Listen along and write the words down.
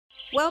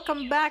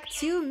Welcome back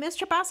to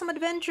Mr. Possum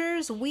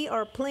Adventures. We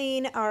are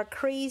playing our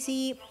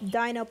Crazy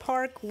Dino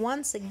Park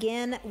once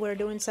again. We're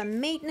doing some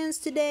maintenance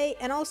today,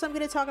 and also I'm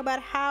going to talk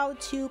about how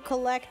to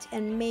collect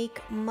and make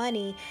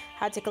money,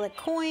 how to collect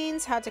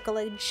coins, how to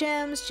collect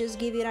gems, just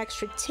give you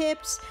extra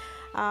tips.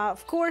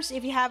 Of course,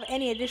 if you have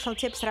any additional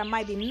tips that I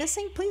might be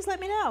missing, please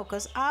let me know,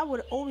 because I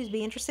would always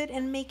be interested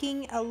in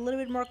making a little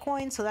bit more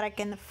coins so that I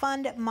can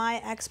fund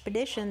my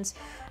expeditions.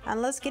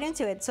 And let's get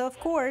into it. So of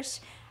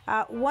course,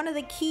 one of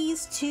the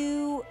keys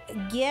to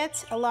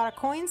get a lot of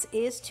coins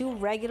is to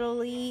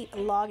regularly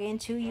log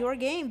into your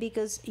game,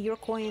 because your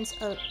coins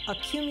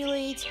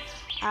accumulate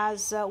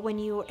as when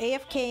you're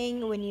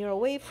AFKing, when you're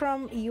away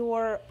from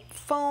your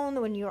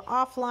phone, when you're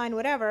offline,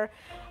 whatever.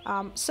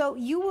 So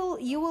you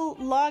will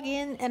log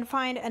in and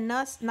find a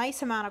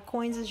nice amount of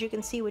coins. As you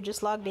can see, we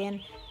just logged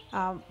in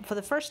for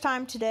the first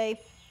time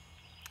today,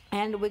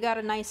 and we got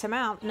a nice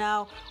amount.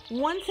 Now,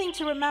 one thing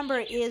to remember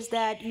is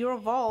that your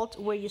vault,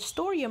 where you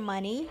store your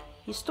money,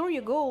 you store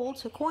your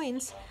gold,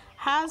 coins,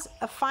 has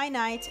a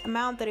finite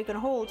amount that it can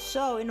hold.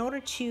 So in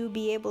order to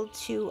be able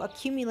to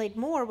accumulate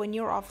more when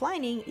you're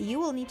offlining, you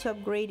will need to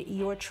upgrade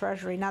your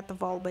treasury, not the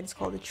vault, but it's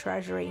called the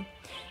treasury.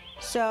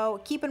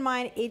 So keep in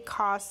mind, it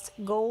costs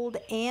gold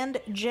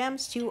and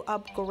gems to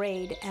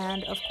upgrade,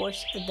 and of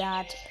course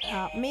that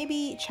may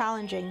be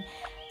challenging.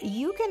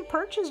 You can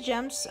purchase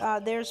gems.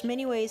 There's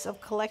many ways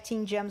of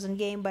collecting gems in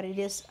game, but it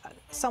is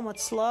somewhat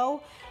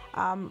slow.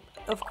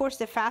 Of course,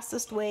 the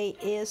fastest way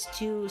is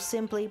to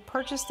simply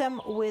purchase them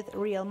with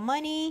real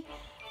money,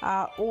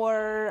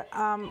 or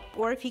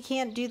if you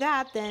can't do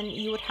that, then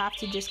you would have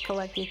to just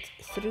collect it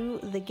through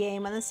the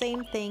game. And the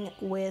same thing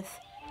with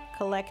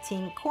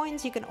collecting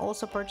coins. You can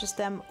also purchase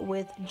them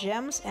with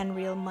gems and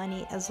real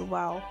money as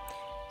well.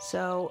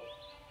 So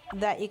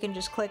that you can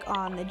just click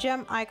on the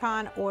gem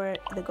icon or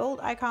the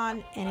gold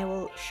icon, and it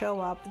will show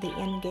up the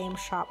in-game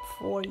shop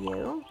for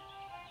you.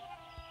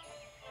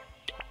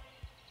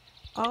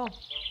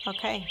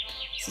 Okay,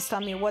 this is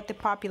telling me what the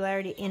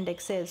popularity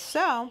index is.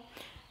 So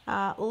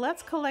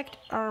let's collect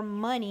our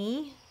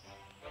money.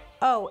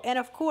 Oh, and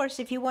of course,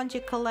 if you want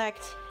to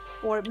collect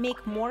or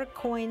make more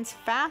coins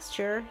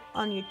faster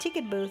on your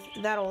ticket booth,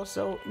 that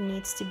also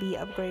needs to be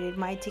upgraded.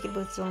 My ticket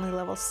booth is only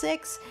level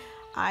 6.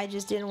 I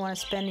just didn't want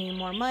to spend any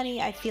more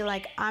money. I feel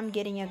like I'm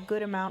getting a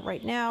good amount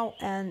right now,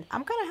 and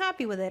I'm kind of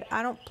happy with it.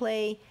 I don't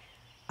play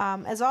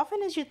as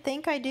often as you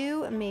think I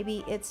do.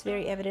 Maybe it's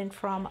very evident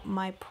from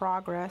my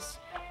progress.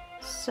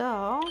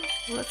 So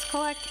let's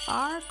collect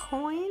our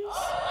coins.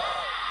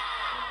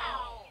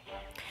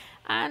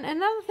 And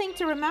another thing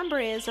to remember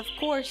is, of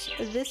course,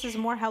 this is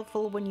more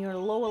helpful when you're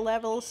lower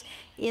levels,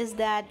 is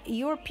that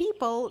your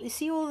people, you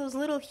see all those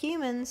little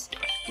humans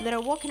that are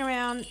walking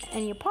around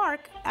in your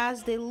park,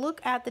 as they look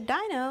at the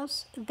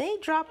dinos, they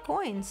drop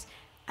coins.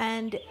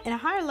 And in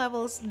higher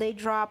levels, they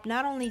drop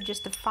not only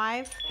just a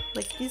 5,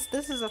 like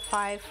this is a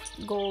 5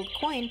 gold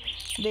coin,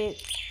 they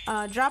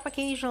drop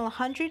occasional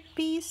 100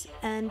 piece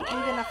and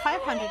even a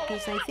 500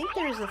 piece. And I think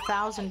there's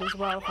 1,000 as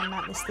well, if I'm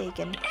not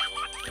mistaken.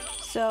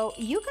 So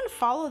you can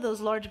follow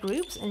those large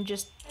groups and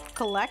just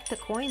collect the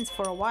coins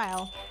for a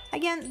while.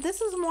 Again,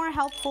 this is more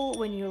helpful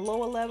when you're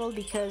lower level,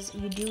 because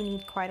you do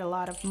need quite a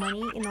lot of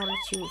money in order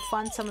to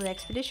fund some of the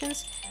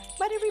expeditions,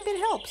 but every bit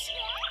helps.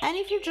 And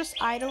if you're just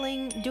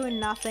idling, doing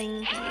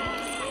nothing,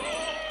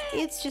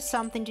 it's just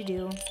something to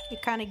do.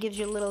 It kind of gives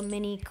you a little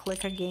mini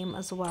clicker game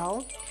as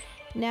well.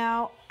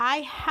 Now, I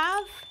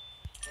have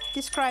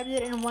described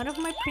it in one of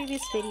my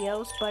previous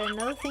videos, but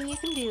another thing you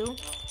can do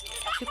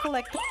to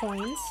collect the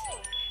coins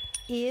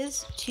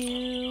is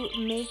to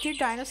make your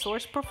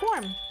dinosaurs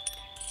perform.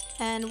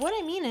 And what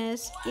I mean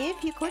is,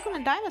 if you click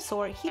on a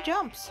dinosaur, he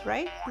jumps,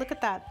 right? Look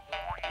at that.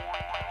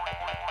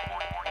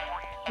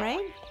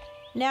 Right?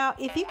 Now,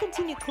 if you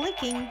continue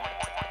clicking,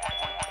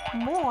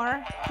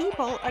 more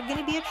people are going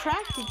to be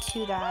attracted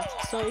to that.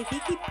 So if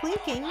you keep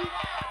clicking,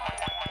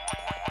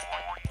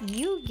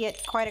 you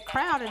get quite a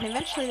crowd, and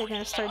eventually they're going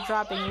to start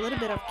dropping a little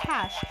bit of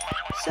cash.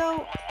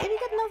 So if you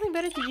got nothing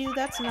better to do,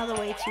 that's another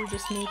way to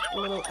just make a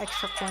little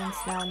extra coins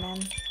now and then.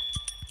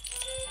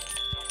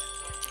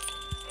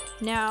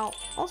 Now,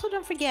 also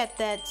don't forget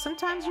that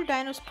sometimes your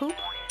dinos poop,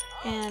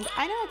 and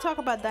I know I talk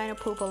about dino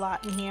poop a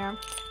lot in here,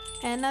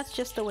 and that's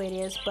just the way it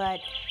is, but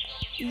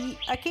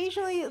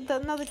occasionally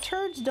the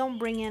turds don't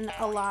bring in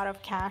a lot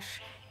of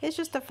cash. It's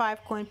just a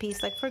 5 coin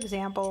piece. Like, for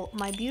example,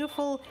 my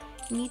beautiful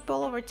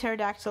meatball over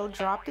pterodactyl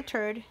dropped a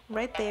turd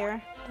right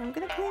there. I'm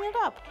gonna clean it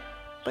up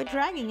by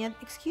dragging it.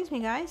 Excuse me,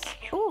 guys.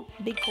 Oh,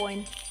 big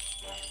coin.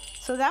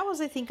 So that was,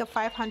 I think, a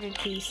 500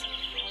 piece.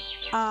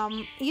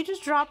 You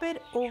just drop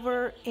it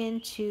over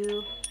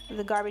into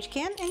the garbage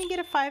can, and you get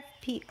a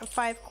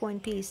 5 coin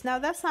piece. Now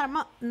that's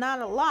not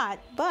a lot,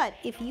 but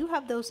if you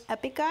have those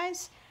epic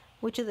guys,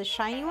 which are the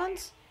shiny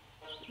ones,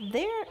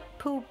 their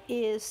poop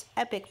is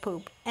epic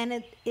poop,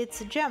 and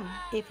it's a gem.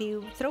 If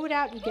you throw it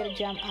out, you get a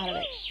gem out of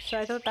it. So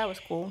I thought that was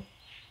cool.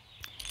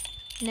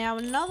 Now,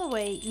 another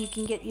way you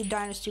can get your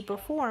dinos to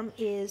perform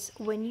is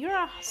when you're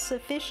a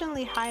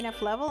sufficiently high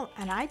enough level,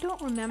 and I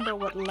don't remember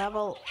what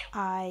level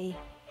I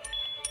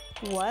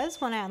was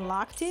when I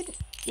unlocked it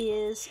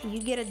is you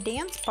get a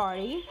dance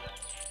party.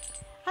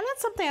 And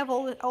that's something I've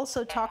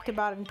also talked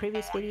about in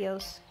previous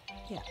videos.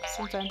 Yeah,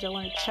 sometimes I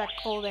want to check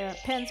all their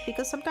pens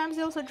because sometimes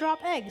they also drop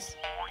eggs.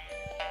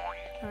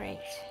 Alright.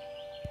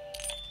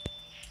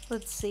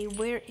 Let's see,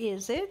 where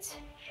is it?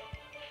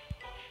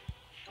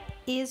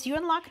 Is you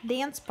unlock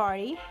dance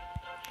party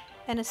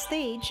and a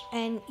stage,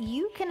 and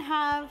you can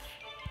have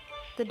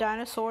the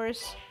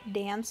dinosaurs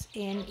dance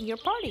in your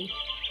party.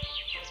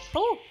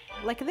 Oh,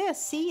 like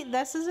this. See,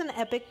 this is an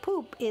epic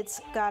poop.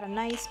 It's got a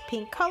nice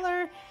pink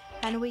color,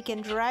 and we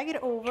can drag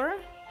it over.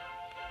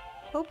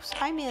 Oops,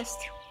 I missed.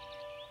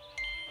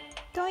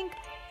 Doink.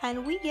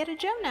 And we get a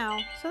gem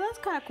now, so that's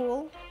kind of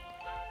cool.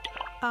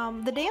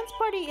 The dance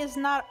party is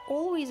not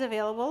always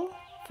available.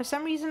 For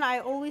some reason, I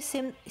always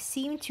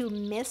seem to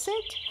miss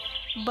it.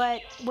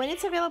 But when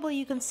it's available,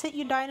 you can set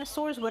your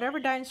dinosaurs, whatever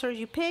dinosaurs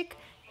you pick,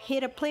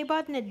 hit a play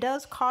button. It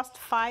does cost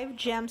 5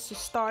 gems to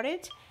start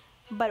it.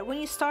 But when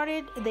you start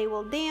it, they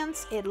will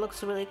dance. It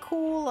looks really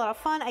cool, a lot of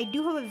fun. I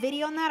do have a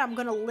video on that. I'm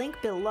going to link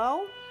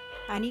below.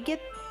 And you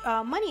get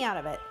money out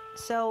of it.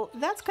 So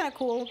that's kind of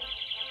cool.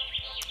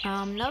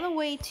 Another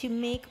way to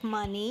make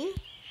money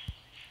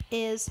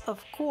is,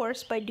 of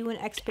course, by doing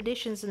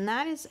expeditions. And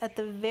that is at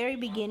the very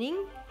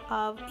beginning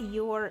of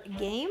your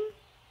game.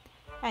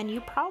 And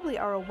you probably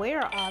are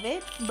aware of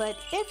it. But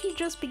if you're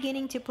just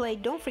beginning to play,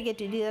 don't forget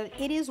to do that.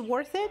 It is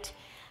worth it.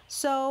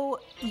 So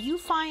you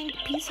find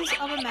pieces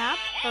of a map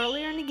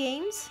earlier in the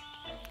games.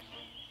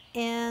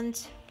 And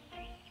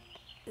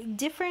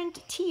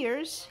different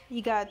tiers.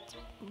 You got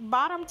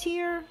bottom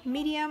tier,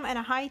 medium, and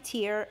a high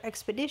tier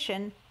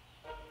expedition.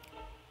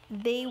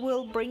 They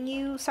will bring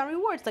you some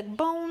rewards like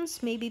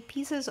bones, maybe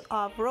pieces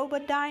of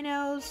robot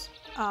dinos,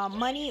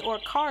 money or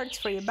cards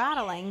for your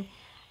battling.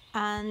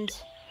 And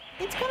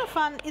it's kind of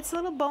fun. It's a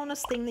little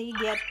bonus thing that you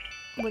get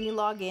when you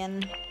log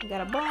in. You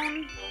got a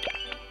bone.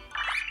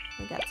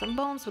 We got some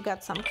bones. We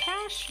got some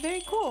cash.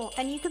 Very cool.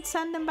 And you could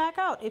send them back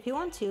out if you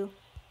want to.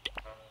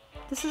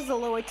 This is the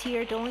lower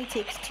tier. It only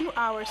takes 2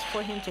 hours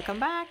for him to come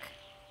back.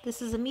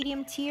 This is a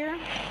medium tier.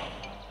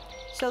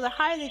 So the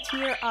higher the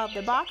tier of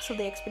the box of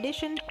the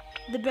expedition,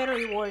 the better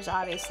rewards,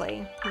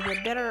 obviously. You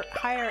get better,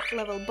 higher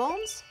level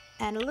bones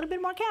and a little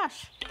bit more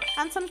cash.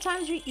 And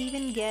sometimes you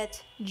even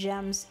get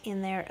gems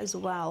in there as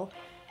well.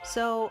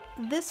 So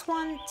this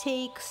one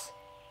takes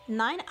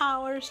 9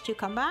 hours to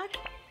come back,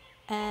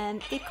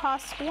 and it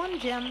costs 1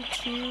 gem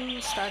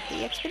to start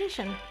the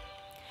expedition.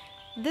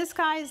 This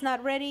guy is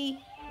not ready.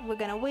 We're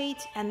gonna wait,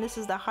 and this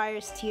is the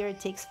highest tier. It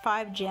takes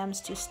 5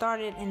 gems to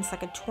start it, and it's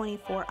like a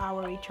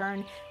 24-hour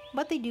return,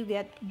 but they do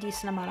get a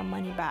decent amount of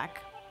money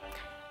back.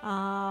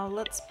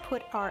 Let's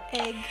put our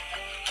egg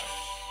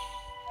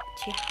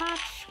to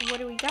hatch. What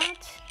do we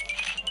got?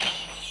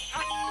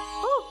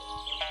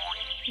 Oh,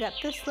 got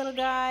this little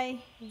guy.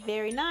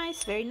 Very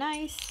nice, very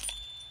nice.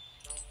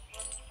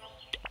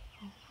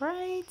 All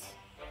right.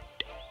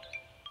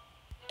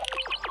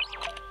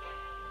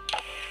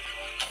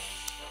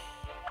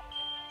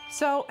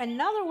 So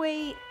another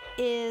way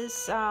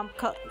is,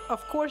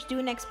 of course,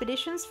 doing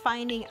expeditions,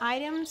 finding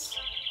items,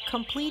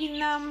 completing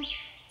them,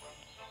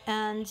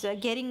 and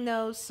getting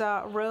those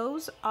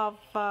rows of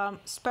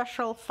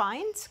special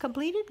finds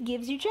completed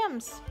gives you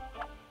gems.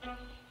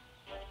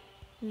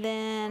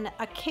 Then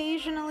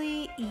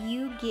occasionally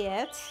you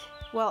get,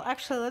 well,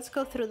 actually, let's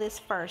go through this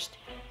first.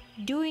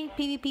 Doing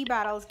PvP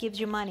battles gives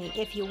you money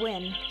if you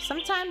win.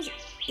 Sometimes,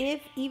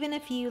 even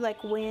if you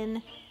like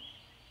win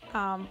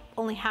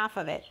only half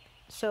of it.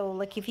 So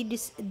like if you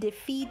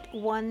defeat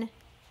one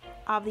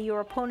of your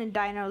opponent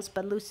dinos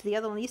but lose to the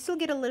other one, you still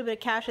get a little bit of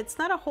cash. It's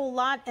not a whole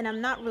lot, and I'm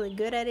not really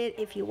good at it.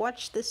 If you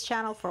watch this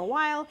channel for a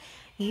while,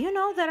 you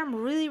know that I'm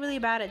really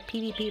bad at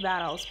PvP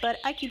battles, but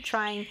I keep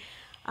trying.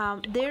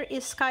 There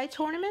is Sky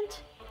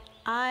Tournament.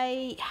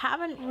 I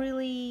haven't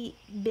really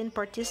been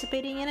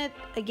participating in it.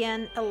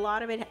 Again, a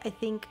lot of it I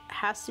think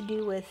has to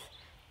do with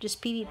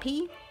just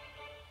PvP,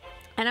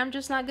 and I'm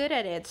just not good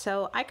at it,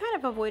 so I kind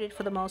of avoid it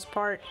for the most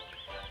part.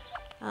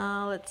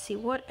 Let's see,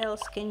 what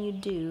else can you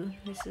do?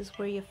 This is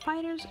where your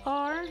fighters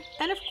are.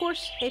 And of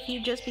course, if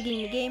you're just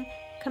beginning the game,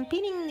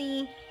 completing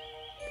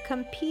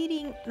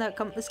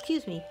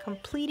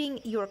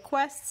your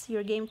quests,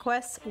 your game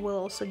quests, will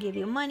also give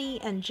you money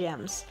and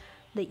gems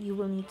that you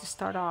will need to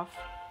start off.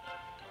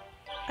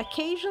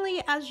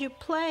 Occasionally, as you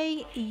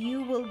play,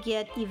 you will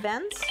get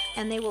events,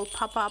 and they will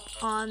pop up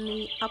on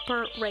the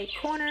upper right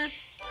corner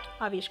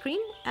of your screen,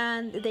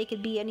 and they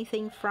could be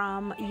anything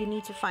from you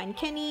need to find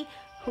Kenny,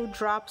 who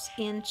drops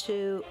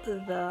into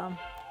the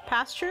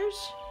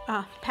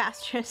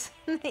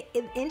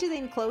into the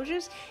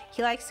enclosures.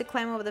 He likes to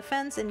climb over the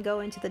fence and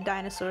go into the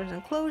dinosaurs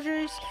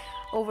enclosures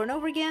over and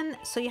over again,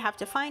 so you have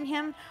to find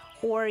him,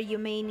 or you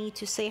may need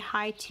to say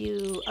hi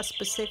to a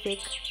specific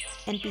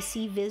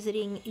NPC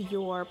visiting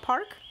your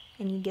park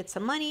and you get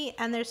some money,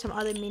 and there's some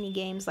other mini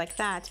games like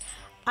that.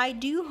 I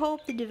do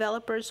hope the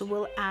developers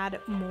will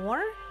add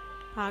more,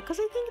 because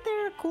I think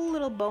they're a cool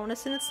little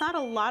bonus, and it's not a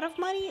lot of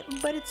money,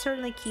 but it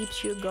certainly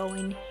keeps you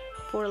going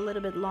for a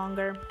little bit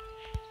longer.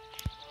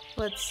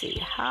 let's see,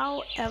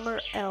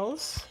 however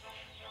else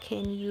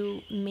can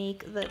you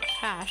make the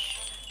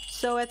cash?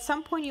 So at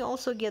some point you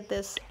also get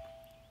this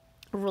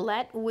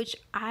roulette, which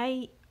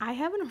I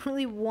haven't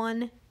really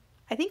won.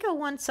 I think I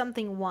won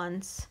something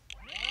once.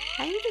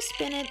 I need to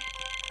spin it,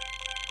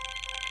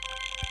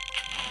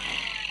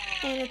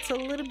 and it's a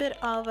little bit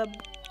of a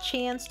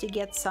chance to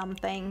get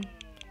something.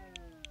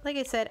 Like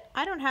I said,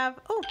 I don't have...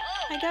 Oh,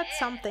 I got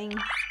something.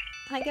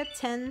 I got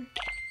 10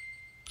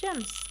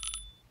 gems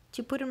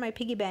to put in my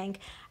piggy bank.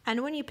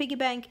 And when your piggy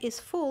bank is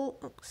full...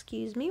 Oh,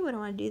 excuse me, we don't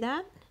want to do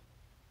that.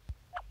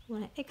 You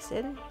want to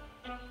exit.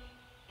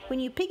 When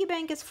your piggy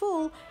bank is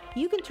full,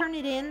 you can turn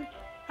it in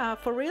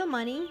for real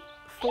money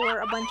for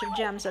a bunch of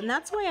gems. And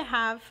that's why I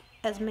have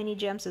as many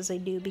gems as I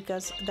do,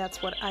 because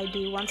that's what I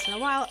do once in a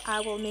while. I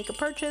will make a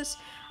purchase.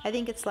 I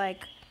think it's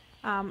like...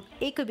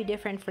 it could be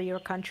different for your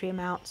country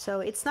amount. So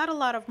it's not a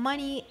lot of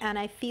money, and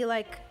I feel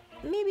like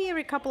maybe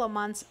every couple of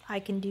months I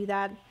can do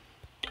that.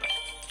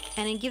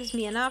 And it gives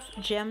me enough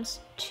gems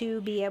to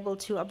be able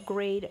to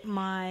upgrade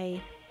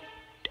my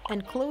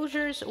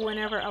enclosures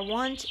whenever I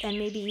want, and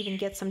maybe even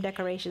get some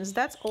decorations.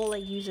 That's all I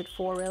use it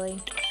for, really.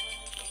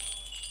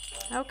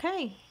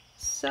 Okay,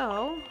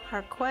 so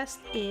our quest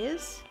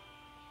is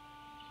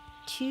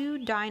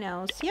 2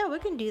 dinos. Yeah, we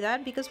can do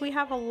that because we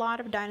have a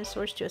lot of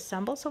dinosaurs to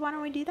assemble, so why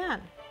don't we do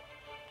that?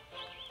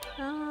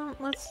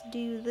 Let's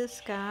do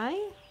this guy.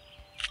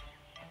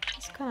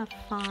 It's kind of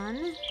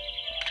fun.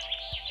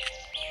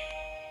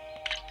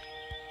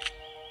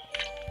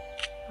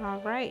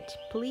 Alright,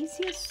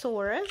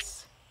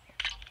 Plesiosaurus.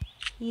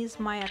 He's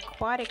my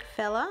aquatic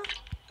fella.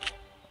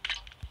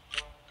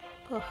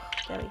 Oh,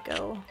 there we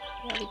go.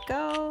 There we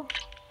go.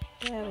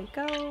 There we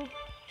go.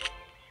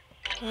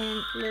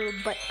 And little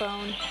butt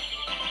bone.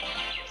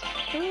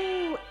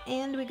 Ooh,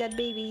 and we got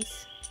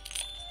babies.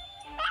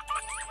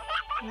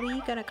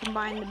 We're gonna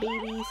combine the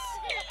babies.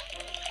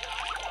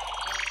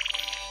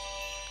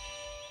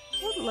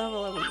 What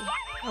level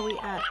are we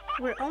at?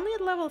 We're only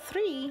at level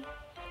 3.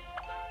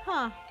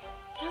 Huh.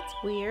 That's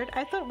weird.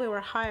 I thought we were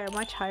higher,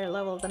 much higher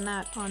level than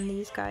that on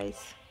these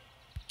guys.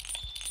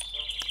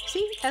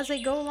 See, as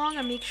I go along,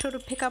 I make sure to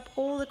pick up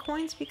all the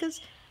coins,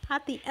 because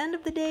at the end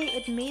of the day,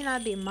 it may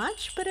not be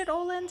much, but it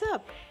all ends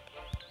up.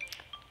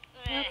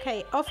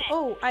 Okay.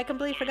 Oh, I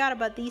completely forgot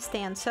about these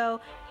stands.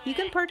 So you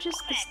can purchase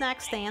the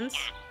snack stands.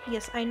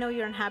 Yes, I know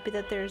you're unhappy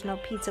that there's no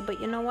pizza, but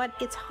you know what?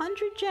 It's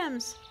 100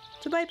 gems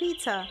to buy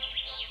pizza.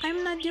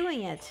 I'm not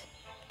doing it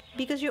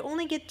because you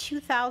only get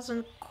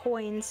 2,000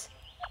 coins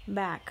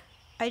back.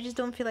 I just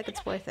don't feel like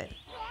it's worth it.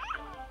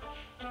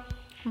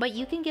 But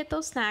you can get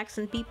those snacks,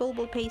 and people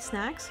will pay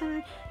snacks,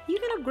 and you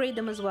can upgrade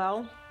them as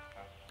well.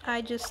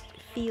 I just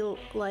feel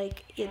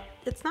like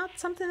it's not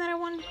something that I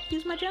want to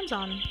use my gems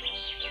on.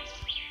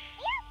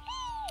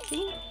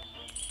 See?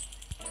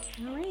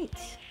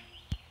 Alright.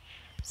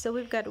 So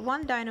we've got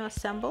 1 dino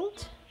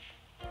assembled.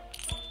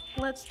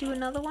 Let's do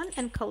another one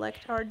and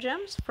collect our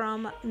gems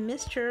from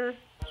Mr.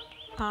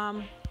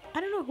 I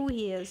don't know who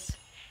he is.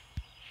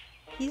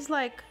 He's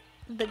like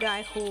the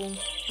guy who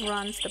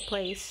runs the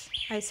place,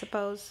 I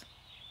suppose.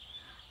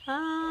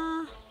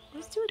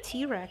 Let's do a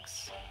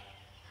T-Rex.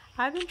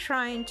 I've been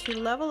trying to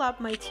level up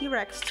my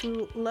T-Rex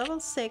to level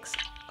 6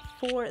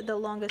 for the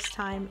longest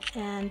time,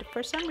 and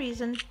for some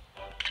reason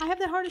I have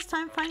the hardest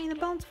time finding the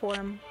bones for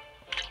him.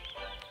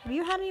 Have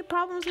you had any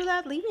problems with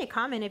that? Leave me a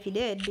comment if you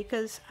did,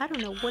 because I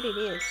don't know what it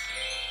is.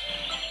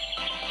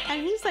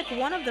 And he's like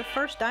one of the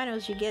first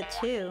dinos you get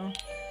too.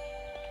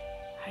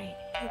 Alright,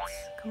 let's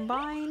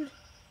combine.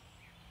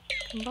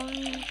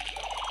 Alright,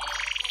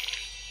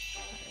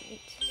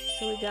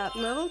 so we got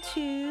level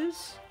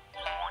 2s,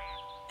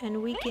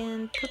 and we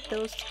can put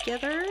those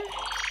together.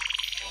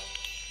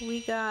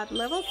 We got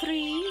level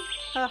 3.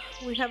 Oh,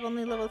 we have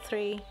only level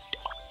 3.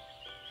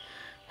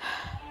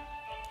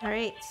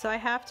 Alright, so I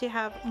have to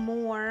have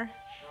more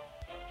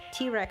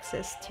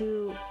T-Rexes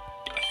to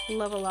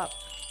level up.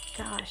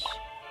 Gosh.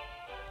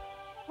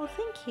 Well,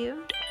 thank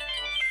you.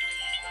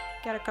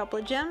 Got a couple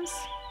of gems.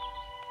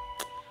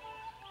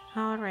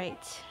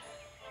 Alright.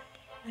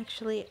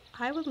 Actually,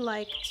 I would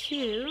like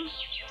to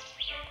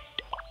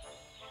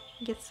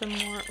get some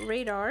more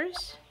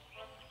radars.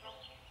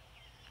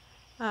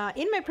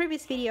 In my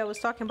previous video, I was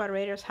talking about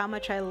radars, how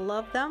much I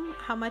love them,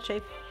 how much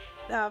I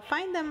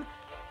find them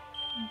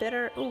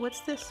better. Oh, what's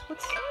this?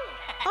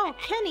 Oh,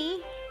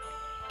 Kenny.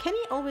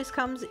 Kenny always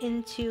comes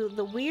into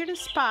the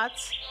weirdest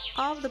spots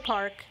of the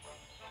park.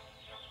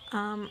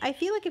 I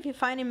feel like if you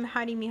find him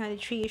hiding behind a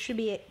tree, you should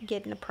be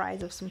getting a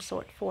prize of some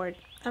sort for it.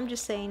 I'm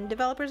just saying,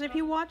 developers, if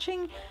you're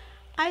watching,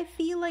 I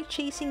feel like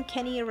chasing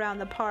Kenny around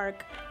the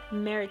park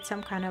merits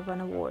some kind of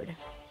an award.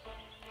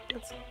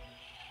 Let's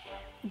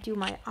do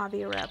my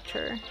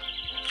Avioraptor. There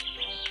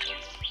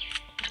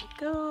we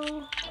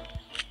go.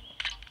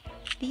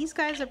 These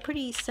guys are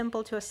pretty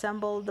simple to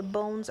assemble. The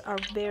bones are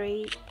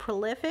very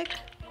prolific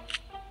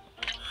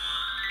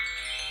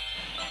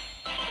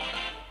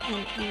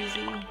and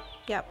easy.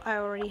 Yep, I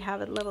already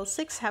have it level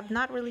 6, have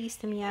not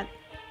released him yet.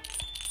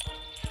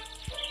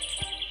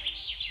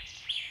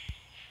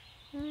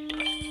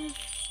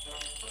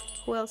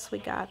 else we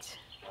got?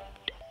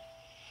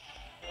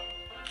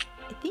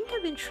 I think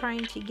I've been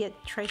trying to get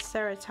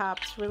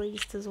Triceratops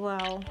released as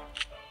well.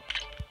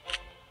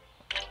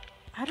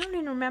 I don't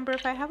even remember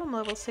if I have him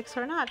level 6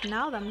 or not.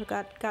 Now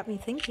that got me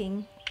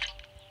thinking.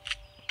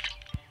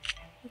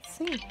 Let's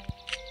see.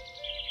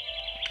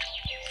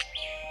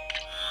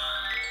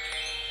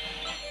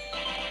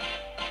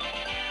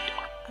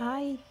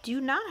 I do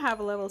not have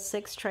a level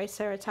 6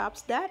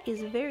 Triceratops. That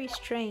is very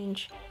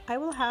strange. I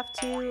will have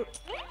to...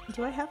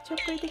 Do I have to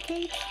upgrade the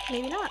cage?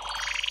 Maybe not.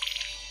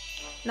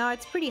 No,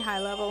 it's pretty high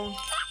level.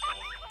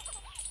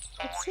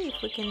 Let's see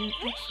if we can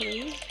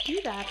actually do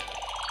that.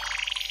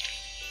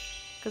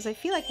 Because I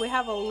feel like we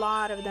have a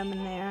lot of them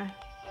in there.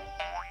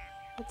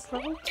 It's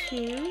level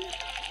 2.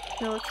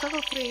 No, it's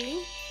level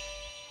 3.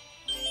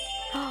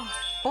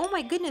 Oh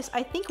my goodness,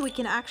 I think we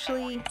can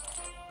actually...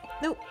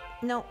 No,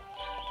 no.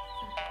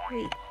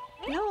 Wait,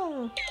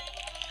 no.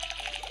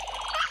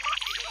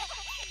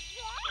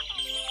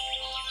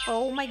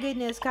 Oh my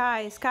goodness,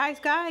 guys.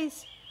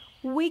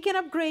 We can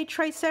upgrade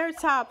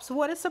Triceratops.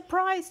 What a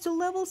surprise, to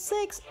level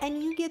 6,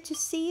 and you get to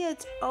see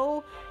it.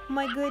 Oh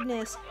my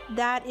goodness,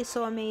 that is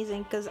so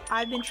amazing, because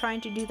I've been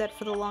trying to do that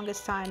for the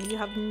longest time. You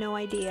have no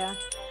idea.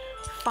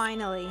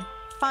 Finally.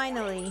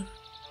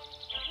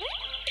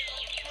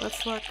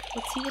 Let's look.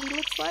 Let's see what he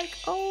looks like.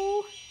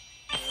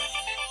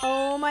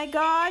 Oh my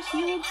gosh,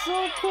 he looks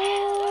so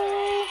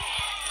cool.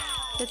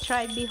 Let's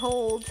try it.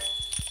 Behold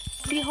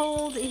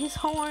his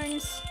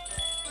horns.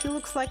 He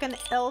looks like an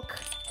elk.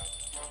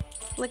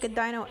 Like a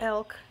dino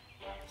elk.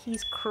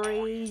 He's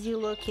crazy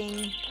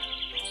looking.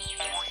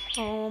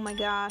 Oh my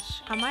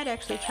gosh. I might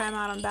actually try him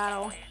out on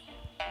battle.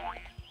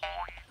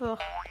 Oh,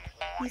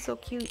 he's so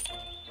cute.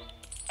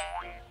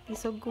 He's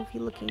so goofy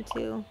looking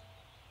too.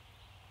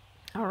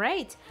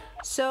 Alright,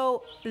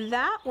 so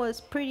that was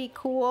pretty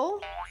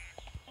cool.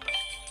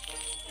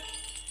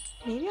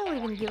 Maybe I'll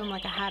even give him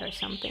like a hat or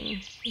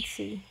something. Let's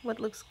see what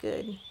looks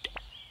good.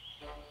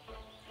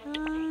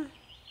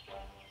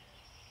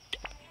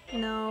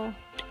 No.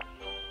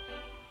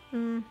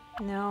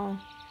 No.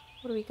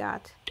 What do we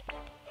got?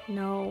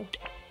 No.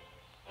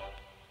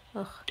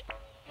 Ugh.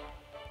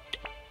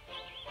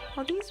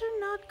 Oh, these are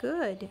not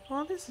good.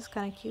 Well, this is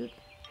kind of cute.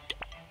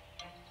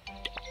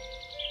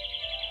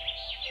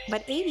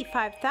 But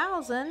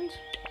 85,000?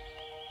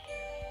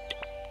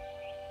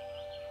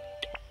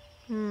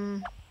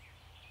 No,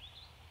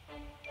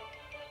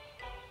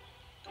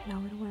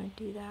 we don't want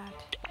to do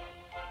that.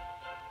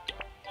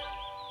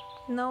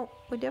 No,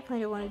 we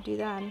definitely don't want to do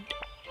that.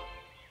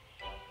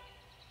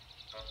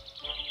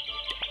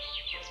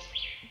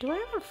 Do I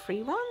have a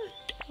free one?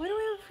 Why do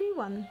I have a free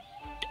one?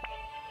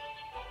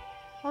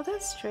 Oh,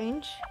 that's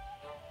strange.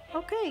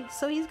 Okay,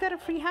 so he's got a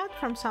free hat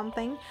from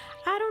something.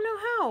 I don't know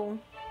how.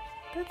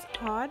 That's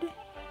odd.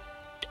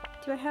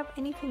 Do I have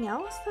anything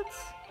else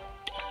that's...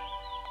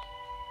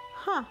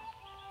 Huh,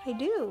 I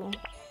do.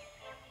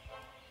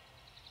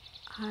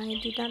 I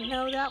did not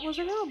know that was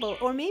available.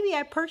 Or maybe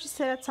I purchased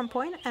it at some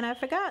point and I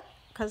forgot,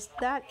 because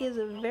that is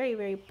very,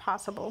 very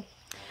possible.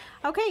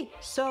 Okay,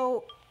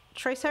 so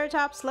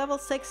Triceratops level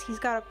 6. He's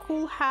got a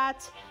cool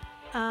hat.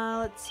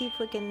 Let's see if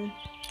we can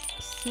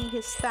see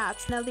his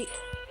stats. Now, the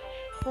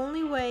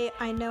only way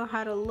I know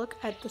how to look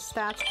at the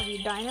stats of the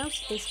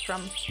dinos is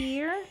from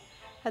here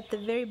at the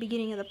very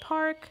beginning of the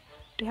park.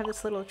 We have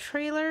this little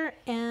trailer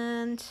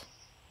and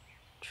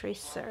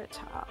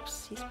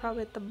Triceratops. He's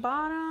probably at the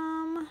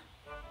bottom.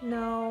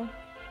 No.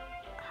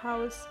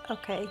 How's...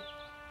 Okay.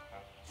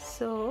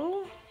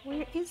 So,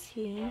 where is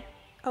he?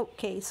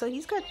 Okay, so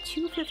he's got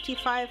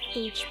 255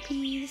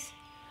 HPs.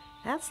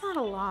 That's not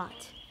a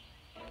lot.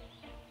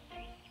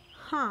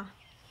 Huh.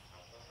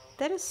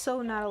 That is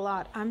so not a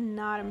lot. I'm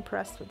not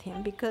impressed with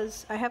him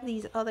because I have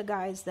these other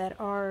guys that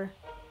are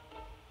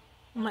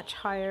much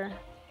higher.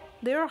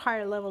 They're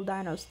higher level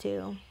dinos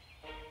too.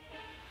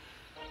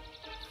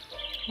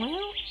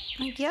 Well,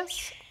 I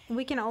guess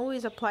we can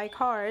always apply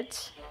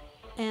cards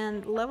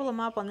and level them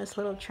up on this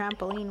little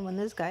trampoline when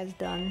this guy's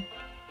done.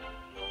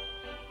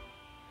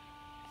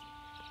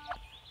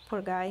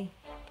 Poor guy.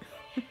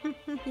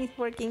 He's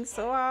working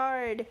so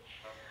hard.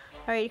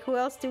 Alright, who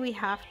else do we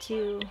have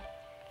to...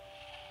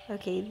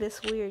 Okay,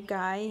 this weird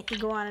guy,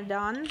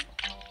 Iguanodon.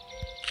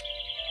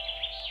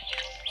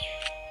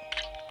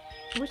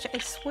 Which I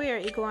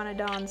swear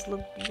Iguanodons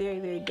look very,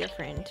 very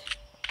different.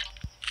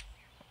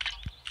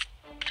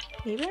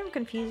 Maybe I'm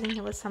confusing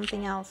him with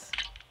something else.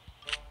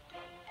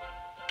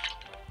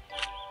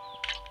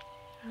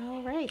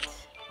 Alright.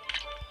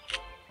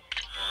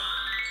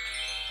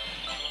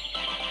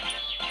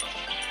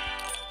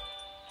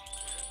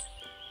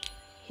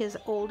 His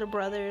older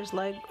brother's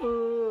like,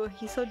 oh,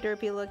 he's so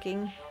derpy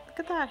looking. Look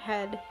at that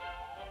head.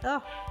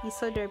 Oh, he's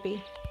so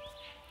derpy.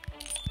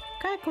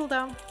 Kinda cool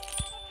though.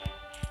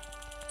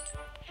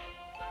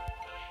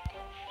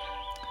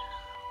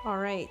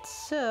 Alright,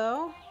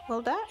 so...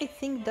 Well, that I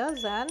think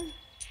does that.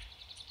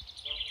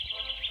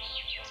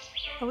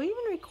 Are we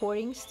even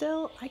recording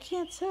still? I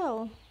can't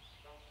tell.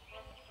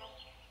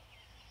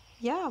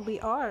 Yeah, we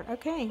are.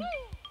 Okay.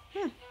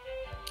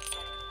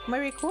 My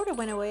recorder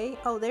went away.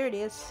 Oh, there it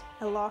is.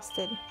 I lost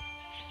it.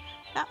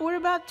 We're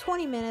about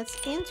 20 minutes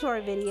into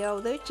our video.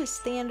 They're just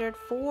standard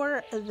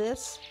for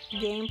this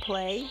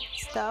gameplay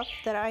stuff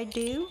that I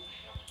do.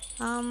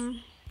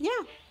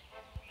 Yeah,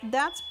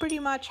 that's pretty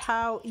much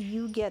how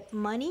you get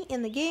money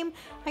in the game.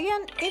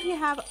 Again, if you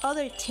have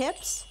other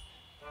tips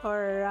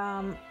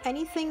or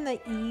anything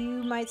that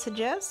you might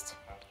suggest,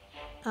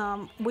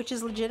 which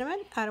is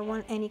legitimate, I don't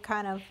want any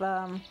kind of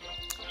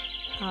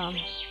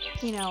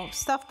you know,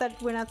 stuff that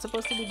we're not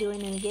supposed to be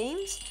doing in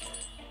games.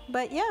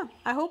 But yeah,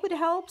 I hope it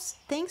helps.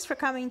 Thanks for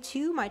coming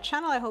to my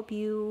channel. I hope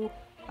you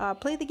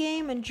play the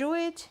game, enjoy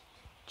it.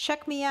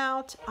 Check me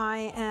out.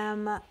 I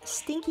am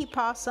Stinky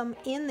Possum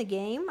in the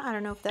game. I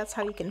don't know if that's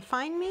how you can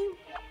find me.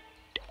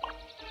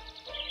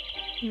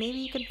 Maybe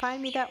you can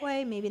find me that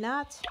way, maybe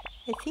not.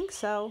 I think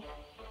so.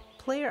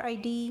 Player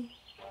ID.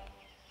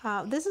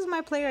 This is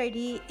my player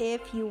ID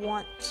if you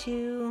want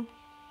to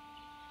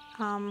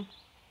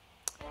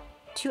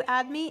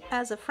add me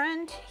as a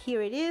friend.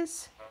 Here it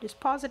is. Just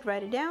pause it,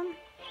 write it down.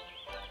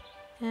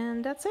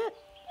 And that's it.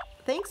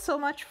 Thanks so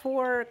much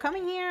for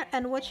coming here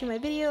and watching my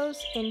videos.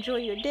 Enjoy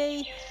your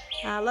day.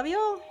 Love you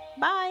all.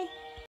 Bye.